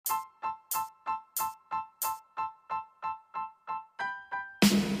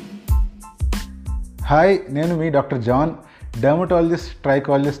Hi, నేను మీ doctor John, dermatologist,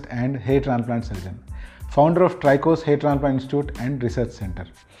 trichologist and hair transplant surgeon, founder of ట్రైకోస్ hair transplant institute and research centre.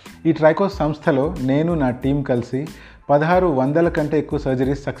 ఈ ట్రైకోస్ సంస్థలో నేను నా team కలిసి 1600 కంటే ఎక్కువ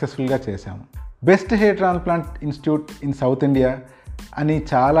సర్జరీస్ సక్సెస్ఫుల్గా చేశాము. Best hair transplant institute in south India అని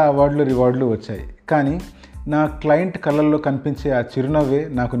చాలా అవార్డులు రివార్డులు వచ్చాయి. కానీ నా క్లయింట్ కళ్ళల్లో కనిపించే ఆ చిరునవ్వే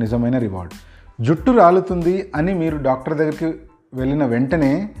నాకు నిజమైన రివార్డ్. జుట్టు రాలుతుంది అని మీరు డాక్టర్ దగ్గరికి వెళ్ళిన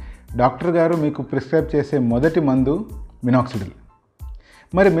వెంటనే డాక్టర్ గారు మీకు ప్రిస్క్రైబ్ చేసే మొదటి మందు మినాక్సిడిల్.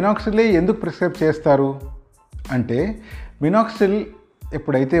 మరి మినాక్సిడిల్ ఎందుకు ప్రిస్క్రైబ్ చేస్తారు అంటే, మినాక్సిడిల్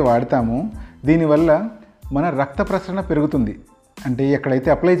ఎప్పుడైతే వాడతామో దీనివల్ల మన రక్త ప్రసరణ పెరుగుతుంది. అంటే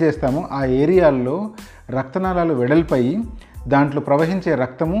ఎక్కడైతే అప్లై చేస్తామో ఆ ఏరియాల్లో రక్తనాళాలు వెడల్పై దాంట్లో ప్రవహించే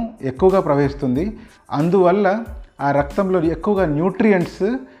రక్తము ఎక్కువగా ప్రవహిస్తుంది. అందువల్ల ఆ రక్తంలో ఎక్కువగా న్యూట్రియంట్స్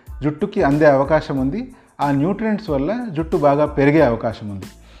జుట్టుకి అందే అవకాశం ఉంది. ఆ న్యూట్రియంట్స్ వల్ల జుట్టు బాగా పెరిగే అవకాశం ఉంది.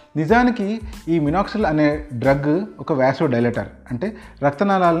 నిజానికి ఈ మినాక్సిడిల్ అనే డ్రగ్ ఒక వాసోడైలేటర్, అంటే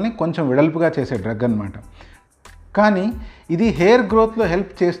రక్తనాళాలని కొంచెం వెడల్పుగా చేసే డ్రగ్ అన్నమాట. కానీ ఇది హెయిర్ గ్రోత్లో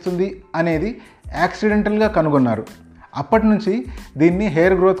హెల్ప్ చేస్తుంది అనేది యాక్సిడెంటల్గా కనుగొన్నారు. అప్పటి నుంచి దీన్ని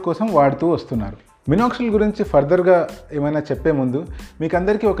హెయిర్ గ్రోత్ కోసం వాడుతూ వస్తున్నారు. మినాక్సిడిల్ గురించి ఫర్దర్గా ఏమైనా చెప్పే ముందు మీకు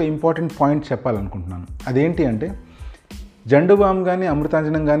అందరికీ ఒక ఇంపార్టెంట్ పాయింట్ చెప్పాలనుకుంటున్నాను. అదేంటి అంటే, జండు బామ్ కానీ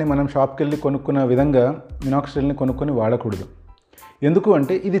అమృతాంజనం కానీ మనం షాప్కి వెళ్ళి కొనుక్కున్న విధంగా మినాక్సిడిల్ని కొనుక్కొని వాడకూడదు. ఎందుకు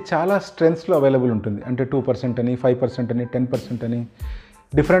అంటే ఇది చాలా స్ట్రెంత్స్లో అవైలబుల్ ఉంటుంది. అంటే 2% అని, 5% అని, 10% అని,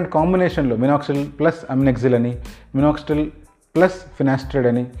 డిఫరెంట్ కాంబినేషన్లో మినాక్సిడిల్ ప్లస్ అమినెక్సిల్ అని, మినాక్సిడిల్ ప్లస్ ఫినాస్ట్రైడ్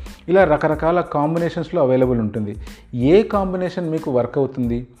అని, ఇలా రకరకాల కాంబినేషన్స్లో అవైలబుల్ ఉంటుంది. ఏ కాంబినేషన్ మీకు వర్క్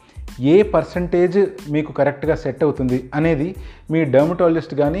అవుతుంది, ఏ పర్సంటేజ్ మీకు కరెక్ట్గా సెట్ అవుతుంది అనేది మీ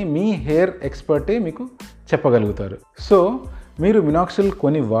డర్మటాలజిస్ట్ కానీ మీ హెయిర్ ఎక్స్పర్టే మీకు చెప్పగలుగుతారు. సో మీరు మినాక్సిడిల్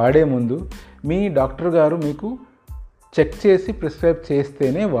కొని వాడే ముందు మీ డాక్టర్ గారు మీకు చెక్ చేసి ప్రిస్క్రైబ్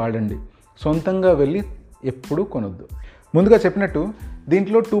చేస్తేనే వాడండి. సొంతంగా వెళ్ళి ఎప్పుడూ కొనొద్దు. ముందుగా చెప్పినట్టు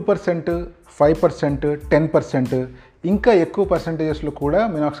దీంట్లో 2%, 5%, 10%, ఇంకా ఎక్కువ పర్సంటేజెస్లో కూడా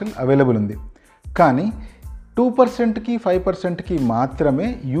మినాక్సిడిల్ అవైలబుల్ ఉంది. కానీ 2%కి 5%కి మాత్రమే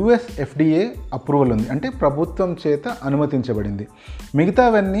US FDA అప్రూవల్ ఉంది, అంటే ప్రభుత్వం చేత అనుమతించబడింది.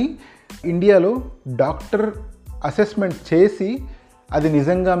 మిగతావన్నీ ఇండియాలో డాక్టర్ అసెస్మెంట్ చేసి అది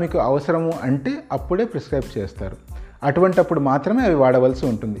నిజంగా మీకు అవసరము అంటే అప్పుడే ప్రిస్క్రైబ్ చేస్తారు. అటువంటప్పుడు మాత్రమే అవి వాడవలసి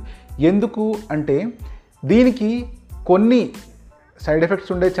ఉంటుంది. ఎందుకు అంటే దీనికి కొన్ని సైడ్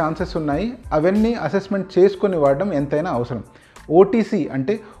ఎఫెక్ట్స్ ఉండే ఛాన్సెస్ ఉన్నాయి. అవన్నీ అసెస్మెంట్ చేసుకొని వాడడం ఎంతైనా అవసరం. OTC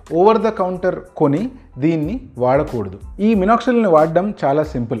అంటే ఓవర్ ద కౌంటర్ కొని దీన్ని వాడకూడదు. ఈ మినాక్సిడిల్ని వాడడం చాలా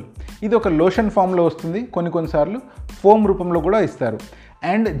సింపుల్. ఇది ఒక లోషన్ ఫామ్లో వస్తుంది, కొన్నిసార్లు ఫోమ్ రూపంలో కూడా ఇస్తారు,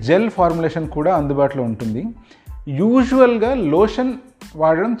 అండ్ జెల్ ఫార్ములేషన్ కూడా అందుబాటులో ఉంటుంది. యూజువల్గా లోషన్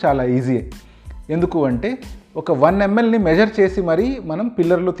వాడడం చాలా ఈజీయే. ఎందుకు అంటే ఒక 1 mlని మెజర్ చేసి మరీ మనం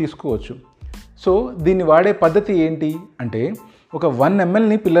పిల్లర్లో తీసుకోవచ్చు. సో దీన్ని వాడే పద్ధతి ఏంటి అంటే, ఒక 1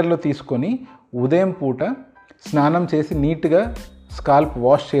 mlని పిల్లర్లో తీసుకొని ఉదయం పూట స్నానం చేసి నీట్గా స్కాల్ప్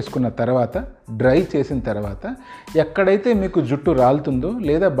వాష్ చేసుకున్న తర్వాత, డ్రై చేసిన తర్వాత, ఎక్కడైతే మీకు జుట్టు రాలుతుందో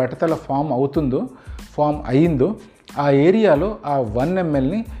లేదా బట్టతల ఫామ్ అయిందో ఆ ఏరియాలో ఆ 1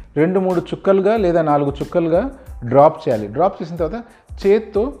 mlని 2-3 చుక్కలుగా లేదా 4 చుక్కలుగా డ్రాప్ చేయాలి. డ్రాప్ చేసిన తర్వాత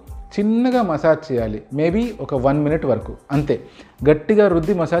చేత్తో చిన్నగా మసాజ్ చేయాలి. మేబీ ఒక 1 minute వరకు, అంతే. గట్టిగా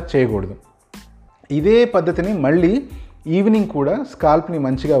రుద్ది మసాజ్ చేయకూడదు. ఇదే పద్ధతిని మళ్ళీ ఈవినింగ్ కూడా స్కాల్ప్ని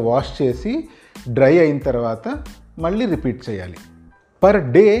మంచిగా వాష్ చేసి డ్రై అయిన తర్వాత మళ్ళీ రిపీట్ చేయాలి. పర్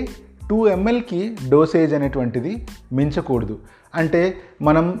డే 2 mlకి డోసేజ్ అనేటువంటిది మించకూడదు. అంటే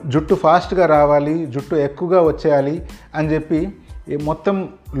మనం జుట్టు ఫాస్ట్గా రావాలి, జుట్టు ఎక్కువగా వచ్చేయాలి అని చెప్పి మొత్తం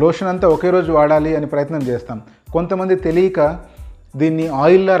లోషన్ అంతా ఒకే రోజు వాడాలి అని ప్రయత్నం చేస్తాం. కొంతమంది తెలియక దీన్ని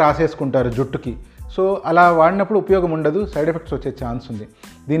ఆయిల్లా రాసేసుకుంటారు జుట్టుకి. సో అలా వాడినప్పుడు ఉపయోగం ఉండదు, సైడ్ ఎఫెక్ట్స్ వచ్చే ఛాన్స్ ఉంది.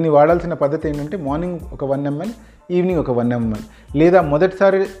 దీన్ని వాడాల్సిన పద్ధతి ఏంటంటే, మార్నింగ్ ఒక 1 ml, ఈవినింగ్ ఒక 1 ml, లేదా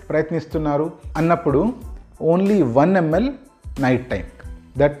మొదటిసారి ప్రయత్నిస్తున్నారు అన్నప్పుడు only 1 ml night time,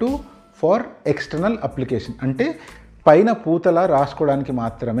 that to far external application, అంటే పైన పూతలా రాసుకోవడానికి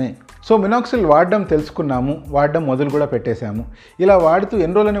మాత్రమే. సో మినాక్సిడిల్ వాడడం తెలుసుకున్నాము, వాడడం మొదలు కూడా పెట్టేశాము. ఇలా వాడుతూ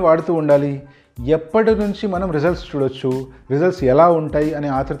ఎన్ని రోజులని వాడుతూ ఉండాలి, ఎప్పటి నుంచి మనం రిజల్ట్స్ చూడొచ్చు, రిజల్ట్స్ ఎలా ఉంటాయి అనే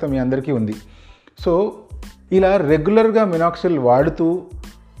ఆతృత మీ అందరికీ ఉంది. సో ఇలా రెగ్యులర్గా మినాక్సిడిల్ వాడుతూ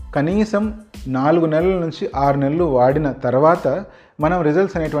కనీసం 4 నెలల నుంచి 6 నెలలు వాడిన తర్వాత మనం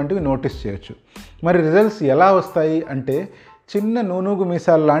రిజల్ట్స్ అనేటువంటివి నోటీస్ చేయొచ్చు. మరి రిజల్ట్స్ ఎలా వస్తాయి అంటే, చిన్న నూనూగు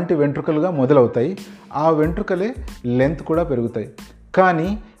మీసాలు లాంటి వెంట్రుకలుగా మొదలవుతాయి. ఆ వెంట్రుకలే లెంత్ కూడా పెరుగుతాయి. కానీ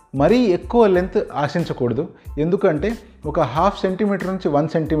మరీ ఎక్కువ లెంత్ ఆశించకూడదు. ఎందుకంటే ఒక 0.5 cm నుంచి 1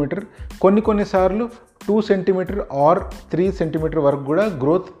 cm, కొన్నిసార్లు 2 cm ఆర్ 3 cm వరకు కూడా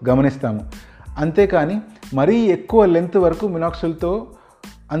గ్రోత్ గమనిస్తాము. అంతేకాని మరీ ఎక్కువ లెంత్ వరకు మినాక్సిడిల్తో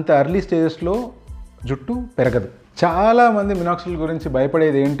అంత ఎర్లీ స్టేజెస్లో జుట్టు పెరగదు. చాలామంది మినాక్సిల్ గురించి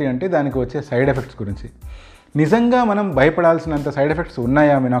భయపడేది ఏంటి అంటే దానికి వచ్చే సైడ్ ఎఫెక్ట్స్ గురించి. నిజంగా మనం భయపడాల్సినంత సైడ్ ఎఫెక్ట్స్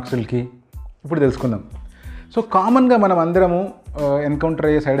ఉన్నాయా మినాక్సిల్కి? ఇప్పుడు తెలుసుకుందాం. సో కామన్గా మనం అందరము ఎన్కౌంటర్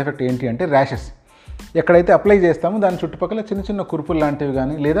అయ్యే సైడ్ ఎఫెక్ట్ ఏంటి అంటే ర్యాషెస్. ఎక్కడైతే అప్లై చేస్తామో దాని చుట్టుపక్కల చిన్న చిన్న కురుపులు లాంటివి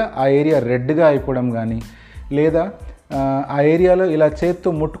కానీ, లేదా ఆ ఏరియా రెడ్గా అయిపోవడం కానీ, లేదా ఆ ఏరియాలో ఇలా చేత్తో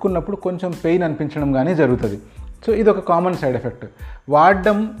ముట్టుకున్నప్పుడు కొంచెం పెయిన్ అనిపించడం కానీ జరుగుతుంది. సో ఇది ఒక కామన్ సైడ్ ఎఫెక్ట్.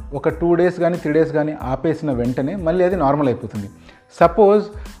 వాడడం ఒక 2 days కానీ 3 days కానీ ఆపేసిన వెంటనే మళ్ళీ అది నార్మల్ అయిపోతుంది. సపోజ్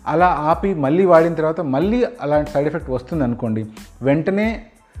అలా ఆపి మళ్ళీ వాడిన తర్వాత మళ్ళీ అలాంటి సైడ్ ఎఫెక్ట్ వస్తుంది అనుకోండి, వెంటనే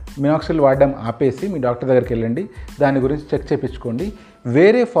మినాక్సిల్ వాడడం ఆపేసి మీ డాక్టర్ దగ్గరికి వెళ్ళండి, దాని గురించి చెక్ చేయించుకోండి,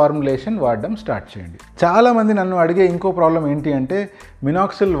 వేరే ఫార్ములేషన్ వాడడం స్టార్ట్ చేయండి. చాలామంది నన్ను అడిగే ఇంకో ప్రాబ్లం ఏంటి అంటే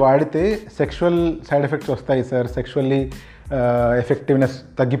మినాక్సిల్ వాడితే సెక్షువల్ సైడ్ ఎఫెక్ట్స్ వస్తాయి సార్, సెక్షువల్లీ ఎఫెక్టివ్నెస్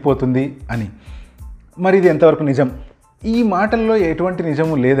తగ్గిపోతుంది అని. మరి ఇది ఎంతవరకు నిజం? ఈ మాటల్లో ఎటువంటి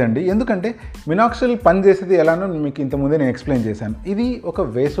నిజము లేదండి. ఎందుకంటే మినాక్సిల్ పనిచేసేది ఎలానో మీకు ఇంతకుముందే నేను ఎక్స్ప్లెయిన్ చేశాను. ఇది ఒక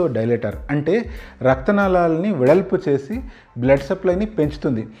వేసో డైలేటర్, అంటే రక్తనాళాలని వెడల్పు చేసి బ్లడ్ సప్లైని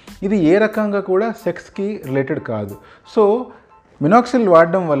పెంచుతుంది. ఇది ఏ రకంగా కూడా సెక్స్కి రిలేటెడ్ కాదు. సో మినాక్సిల్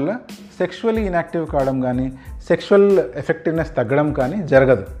వాడడం వల్ల సెక్షువల్లీ ఇన్యాక్టివ్ కావడం కానీ, సెక్షువల్ ఎఫెక్టివ్నెస్ తగ్గడం కానీ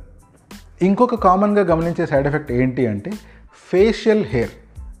జరగదు. ఇంకొక కామన్గా గమనించే సైడ్ ఎఫెక్ట్ ఏంటి అంటే ఫేషియల్ హెయిర్.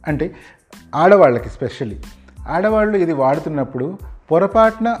 అంటే ఆడవాళ్ళకి స్పెషల్లీ ఆడవాళ్ళు ఇది వాడుతున్నప్పుడు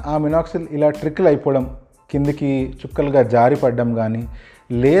పొరపాటున ఆ మినాక్సిల్ ఇలా ట్రికిల్ అయిపోవడం, కిందికి చుక్కలుగా జారిపడడం కానీ,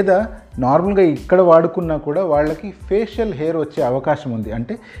 లేదా నార్మల్గా ఇక్కడ వాడుకున్నా కూడా వాళ్ళకి ఫేషియల్ హెయిర్ వచ్చే అవకాశం ఉంది.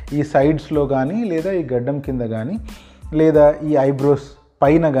 అంటే ఈ సైడ్స్లో కానీ, లేదా ఈ గడ్డం కింద కానీ, లేదా ఈ ఐబ్రోస్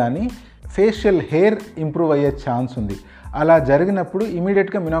పైన కానీ ఫేషియల్ హెయిర్ ఇంప్రూవ్ అయ్యే ఛాన్స్ ఉంది. అలా జరిగినప్పుడు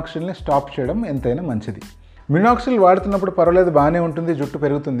ఇమీడియట్గా మినాక్సిల్ని స్టాప్ చేయడం ఎంతైనా మంచిది. మినాక్సిల్ వాడుతున్నప్పుడు పర్వాలేదు, బాగానే ఉంటుంది, జుట్టు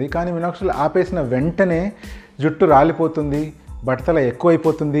పెరుగుతుంది. కానీ మినాక్సిల్ ఆపేసిన వెంటనే జుట్టు రాలిపోతుంది, బట్టతల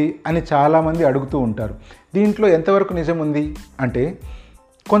ఎక్కువైపోతుంది అని చాలామంది అడుగుతూ ఉంటారు. దీంట్లో ఎంతవరకు నిజం ఉంది అంటే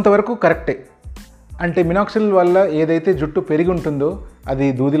కొంతవరకు కరెక్టే. అంటే మినాక్సిల్ వల్ల ఏదైతే జుట్టు పెరిగి ఉంటుందో అది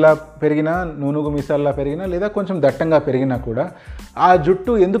దూదిలా పెరిగినా, నూనూగు మీసాల్లా పెరిగినా, లేదా కొంచెం దట్టంగా పెరిగినా కూడా ఆ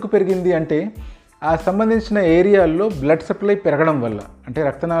జుట్టు ఎందుకు పెరిగింది అంటే ఆ సంబంధించిన ఏరియాల్లో బ్లడ్ సప్లై పెరగడం వల్ల, అంటే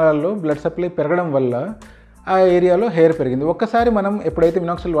రక్తనాళాల్లో బ్లడ్ సప్లై పెరగడం వల్ల ఆ ఏరియాలో హెయిర్ పెరిగింది. ఒక్కసారి మనం ఎప్పుడైతే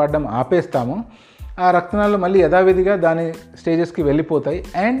మినాక్సిల్ వాడడం ఆపేస్తామో ఆ రక్తనాళాలు మళ్ళీ యథావిధిగా దాని స్టేజెస్కి వెళ్ళిపోతాయి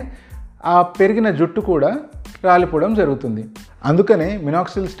అండ్ ఆ పెరిగిన జుట్టు కూడా రాలిపోవడం జరుగుతుంది. అందుకనే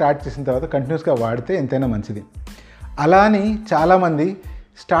మినాక్సిల్ స్టార్ట్ చేసిన తర్వాత కంటిన్యూస్గా వాడితే ఎంతైనా మంచిది. అలా అని చాలామంది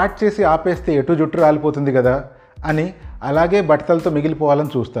స్టార్ట్ చేసి ఆపేస్తే ఎటు జుట్టు రాలిపోతుంది కదా అని అలాగే బట్టలతో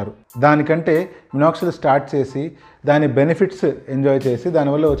మిగిలిపోవాలని చూస్తారు. దానికంటే మినాక్సిల్ స్టార్ట్ చేసి దాని బెనిఫిట్స్ ఎంజాయ్ చేసి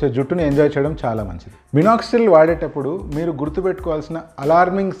దానివల్ల వచ్చే జుట్టుని ఎంజాయ్ చేయడం చాలా మంచిది. మినాక్సిల్ వాడేటప్పుడు మీరు గుర్తుపెట్టుకోవాల్సిన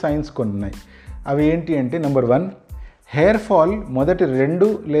అలార్మింగ్ సైన్స్ కొన్ని ఉన్నాయి. అవి ఏంటి అంటే నెంబర్ 1, హెయిర్ ఫాల్ మొదటి 2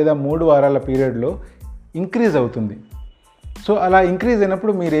 లేదా 3 వారాల పీరియడ్లో ఇంక్రీజ్ అవుతుంది. సో అలా ఇంక్రీజ్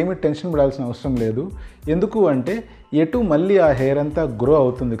అయినప్పుడు మీరేమీ టెన్షన్ పడాల్సిన అవసరం లేదు. ఎందుకు అంటే ఎటు మళ్ళీ ఆ హెయిర్ అంతా గ్రో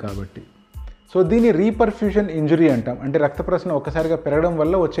అవుతుంది కాబట్టి. సో దీన్ని రీపర్ఫ్యూషన్ ఇంజురీ అంటాం. అంటే రక్త ప్రసరణ ఒక్కసారిగా పెరగడం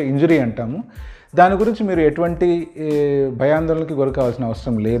వల్ల వచ్చే ఇంజురీ అంటాము. దాని గురించి మీరు ఎటువంటి భయాందోళనకి గురకావాల్సిన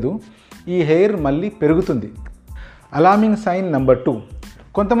అవసరం లేదు. ఈ హెయిర్ మళ్ళీ పెరుగుతుంది. అలార్మింగ్ సైన్ నెంబర్ 2,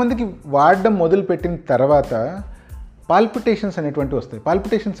 కొంతమందికి వాడడం మొదలుపెట్టిన తర్వాత పాల్పిటేషన్స్ అనేటువంటివి వస్తాయి.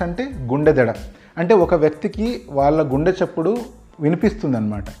 పాల్పిటేషన్స్ అంటే గుండె దడ. అంటే ఒక వ్యక్తికి వాళ్ళ గుండె చప్పుడు వినిపిస్తుంది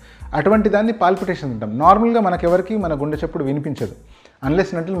అనమాట. అటువంటి దాన్ని పాల్పిటేషన్స్ అంటాం. నార్మల్గా మనకెవరికి మన గుండె చప్పుడు వినిపించదు,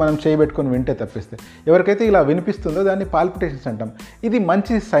 అన్లెస్ నట్లు మనం చేయబెట్టుకొని వింటే తప్పిస్తే. ఎవరికైతే ఇలా వినిపిస్తుందో దాన్ని పాల్పిటేషన్స్ అంటాం. ఇది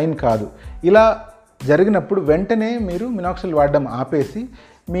మంచి సైన్ కాదు. ఇలా జరిగినప్పుడు వెంటనే మీరు మినాక్సిల్ వాడడం ఆపేసి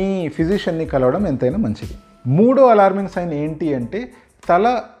మీ ఫిజిషియన్ని కలవడం ఎంతైనా మంచిది. 3వ అలార్మింగ్ సైన్ ఏంటి అంటే తల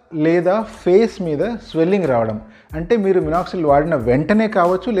లేదా ఫేస్ మీద స్వెల్లింగ్ రావడం. అంటే మీరు మినాక్సిల్ వాడిన వెంటనే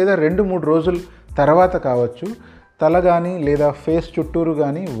కావచ్చు, లేదా 2-3 రోజుల తర్వాత కావచ్చు, తల కానీ లేదా ఫేస్ చుట్టూరు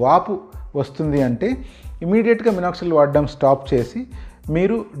కానీ వాపు వస్తుంది అంటే ఇమీడియట్గా మినాక్సిల్ వాడడం స్టాప్ చేసి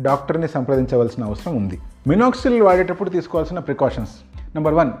మీరు డాక్టర్ని సంప్రదించవలసిన అవసరం ఉంది. మినాక్సిల్ వాడేటప్పుడు తీసుకోవాల్సిన ప్రికాషన్స్.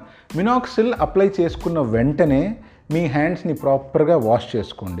 నెంబర్ 1, మినాక్సిల్ అప్లై చేసుకున్న వెంటనే మీ హ్యాండ్స్ని ప్రాపర్గా వాష్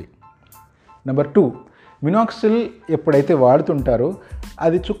చేసుకోండి. నెంబర్ 2, మినాక్సిల్ ఎప్పుడైతే వాడుతుంటారో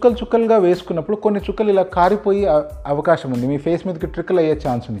అది చుక్కలు చుక్కలుగా వేసుకున్నప్పుడు కొన్ని చుక్కలు ఇలా కారిపోయే అవకాశం ఉంది. మీ ఫేస్ మీదకి ట్రికిల్ అయ్యే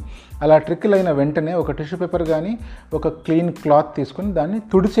ఛాన్స్ ఉంది. అలా ట్రికిల్ అయిన వెంటనే ఒక టిష్యూ పేపర్ కానీ ఒక క్లీన్ క్లాత్ తీసుకొని దాన్ని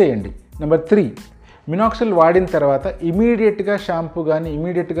తుడిచేయండి. నెంబర్ 3, మినాక్సిల్ వాడిన తర్వాత ఇమీడియట్గా షాంపూ కానీ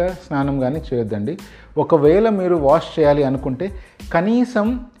ఇమీడియట్గా స్నానం కానీ చేయొద్దండి. ఒకవేళ మీరు వాష్ చేయాలి అనుకుంటే కనీసం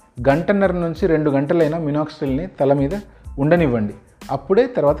 1.5 నుంచి 2 గంటలైనా మినాక్సిల్ని తల మీద ఉండనివ్వండి. అప్పుడే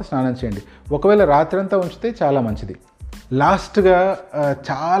తర్వాత స్నానం చేయండి. ఒకవేళ రాత్రంతా ఉంచితే చాలా మంచిది. లాస్ట్గా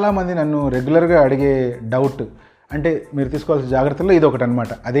చాలామంది నన్ను రెగ్యులర్గా అడిగే డౌట్, అంటే మీరు తీసుకోవాల్సిన జాగ్రత్తల్లో ఇది ఒకటి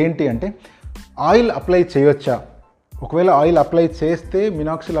అనమాట. అదేంటి అంటే ఆయిల్ అప్లై చేయొచ్చా, ఒకవేళ ఆయిల్ అప్లై చేస్తే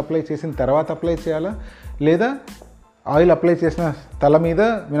మినాక్సిల్ అప్లై చేసిన తర్వాత అప్లై చేయాలా, లేదా ఆయిల్ అప్లై చేసిన తల మీద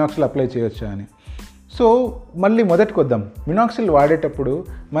మినాక్సిల్ అప్లై చేయొచ్చా అని. సో మళ్ళీ మొదటికి వద్దాం. మినాక్సిల్ వాడేటప్పుడు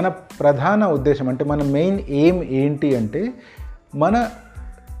మన ప్రధాన ఉద్దేశం అంటే మన మెయిన్ ఎయిమ్ ఏంటి అంటే మన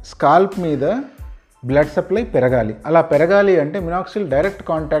స్కాల్ప్ మీద బ్లడ్ సప్లై పెరగాలి. అలా పెరగాలి అంటే మినాక్సిల్ డైరెక్ట్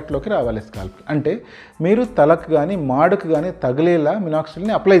కాంటాక్ట్లోకి రావాలి స్కాల్ప్. అంటే మీరు తలకు కానీ మాడుకు కానీ తగిలేలా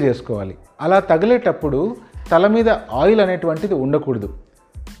మినాక్సిల్ని అప్లై చేసుకోవాలి. అలా తగిలేటప్పుడు తల మీద ఆయిల్ అనేటువంటిది ఉండకూడదు.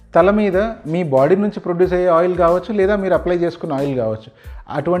 తల మీద మీ బాడీ నుంచి ప్రొడ్యూస్ అయ్యే ఆయిల్ కావచ్చు, లేదా మీరు అప్లై చేసుకున్న ఆయిల్ కావచ్చు,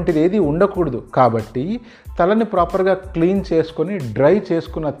 అటువంటిది ఏది ఉండకూడదు. కాబట్టి తలని ప్రాపర్గా క్లీన్ చేసుకొని డ్రై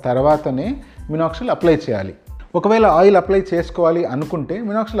చేసుకున్న తర్వాతనే మినాక్సిల్ అప్లై చేయాలి. ఒకవేళ ఆయిల్ అప్లై చేసుకోవాలి అనుకుంటే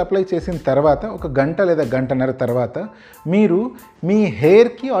మినాక్సిల్ అప్లై చేసిన తర్వాత 1 గంట లేదా గంటన్నర తర్వాత మీరు మీ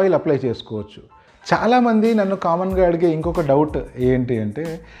హెయిర్కి ఆయిల్ అప్లై చేసుకోవచ్చు. చాలామంది నన్ను కామన్గా అడిగే ఇంకొక డౌట్ ఏంటి అంటే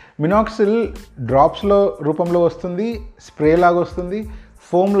మినాక్సిల్ డ్రాప్స్లో రూపంలో వస్తుంది, స్ప్రే లాగా వస్తుంది,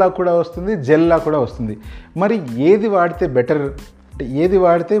 ఫోమ్ లాగా కూడా వస్తుంది, జెల్ లాగా కూడా వస్తుంది. మరి ఏది వాడితే బెటర్, అంటే ఏది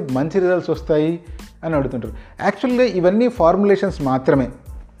వాడితే మంచి రిజల్ట్స్ వస్తాయి అని అడుగుతుంటారు. యాక్చువల్గా ఇవన్నీ ఫార్ములేషన్స్ మాత్రమే.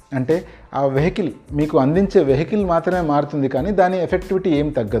 అంటే ఆ వెహికల్ మీకు అందించే వెహికల్ మాత్రమే మారుతుంది, కానీ దాని ఎఫెక్టివిటీ ఏం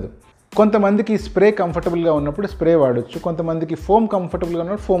తగ్గదు. కొంతమందికి స్ప్రే కంఫర్టబుల్గా ఉన్నప్పుడు స్ప్రే వాడచ్చు, కొంతమందికి ఫోమ్ కంఫర్టబుల్గా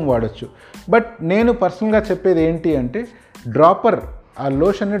ఉన్నప్పుడు ఫోమ్ వాడచ్చు. బట్ నేను పర్సనల్గా చెప్పేది ఏంటి అంటే డ్రాపర్, ఆ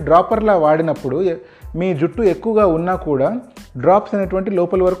లోషన్ని డ్రాపర్లా వాడినప్పుడు మీ జుట్టు ఎక్కువగా ఉన్నా కూడా డ్రాప్స్ అనేటువంటి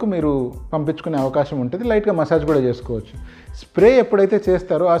లోపల వరకు మీరు పంపించుకునే అవకాశం ఉంటుంది. లైట్గా మసాజ్ కూడా చేసుకోవచ్చు. స్ప్రే ఎప్పుడైతే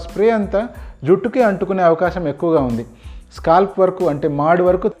చేస్తారో ఆ స్ప్రే అంతా జుట్టుకే అంటుకునే అవకాశం ఎక్కువగా ఉంది. స్కాల్ప్ వరకు అంటే మాడు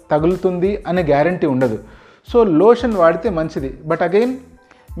వరకు తగులుతుంది అనే గ్యారంటీ ఉండదు. సో లోషన్ వాడితే మంచిది, బట్ అగైన్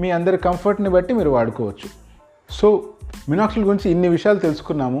మీ అందరి కంఫర్ట్ని బట్టి మీరు వాడుకోవచ్చు. సో మినాక్సిల్ గురించి ఇన్ని విషయాలు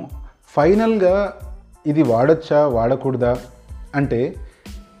తెలుసుకున్నాము. ఫైనల్గా ఇది వాడొచ్చా వాడకూడదా అంటే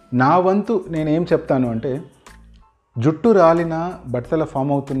నా వంతు నేనేం చెప్తాను అంటే జుట్టు రాలినా, బట్టల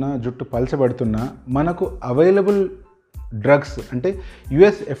ఫామ్ అవుతున్నా, జుట్టు పలచబడుతున్నా మనకు అవైలబుల్ డ్రగ్స్ అంటే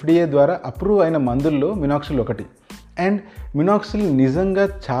యుఎస్ FDA ద్వారా అప్రూవ్ అయిన మందుల్లో మినాక్సిల్ ఒకటి. అండ్ మినాక్సిల్ నిజంగా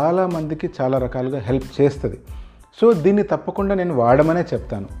చాలామందికి చాలా రకాలుగా హెల్ప్ చేస్తుంది. సో దీన్ని తప్పకుండా నేను వాడమనే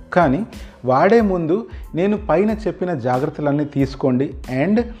చెప్తాను. కానీ వాడే ముందు నేను పైన చెప్పిన జాగ్రత్తలన్నీ తీసుకోండి.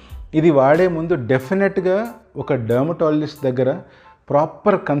 అండ్ ఇది వాడే ముందు డెఫినెట్గా ఒక డర్మటాలజిస్ట్ దగ్గర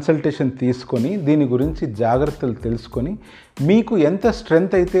ప్రాపర్ కన్సల్టేషన్ తీసుకొని దీని గురించి జాగ్రత్తలు తెలుసుకొని మీకు ఎంత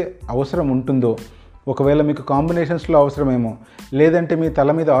స్ట్రెంగ్త్ అయితే అవసరం ఉంటుందో, ఒకవేళ మీకు కాంబినేషన్స్లో అవసరమేమో, లేదంటే మీ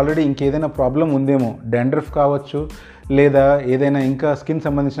తల మీద ఆల్రెడీ ఇంకేదైనా ప్రాబ్లం ఉందేమో, డాండ్రఫ్ కావచ్చు, లేదా ఏదైనా ఇంకా స్కిన్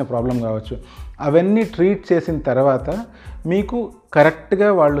సంబంధించిన ప్రాబ్లం కావచ్చు, అవన్నీ ట్రీట్ చేసిన తర్వాత మీకు కరెక్ట్గా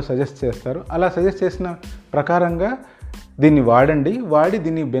వాళ్ళు సజెస్ట్ చేస్తారు. అలా సజెస్ట్ చేసిన ప్రకారంగా దీన్ని వాడండి, వాడి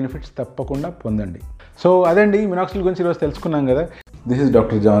దీని బెనిఫిట్స్ తప్పకుండా పొందండి. సో అదండి మినాక్సిల్ గురించి ఈరోజు తెలుసుకున్నాం కదా. This is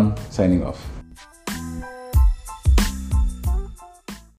doctor John signing of.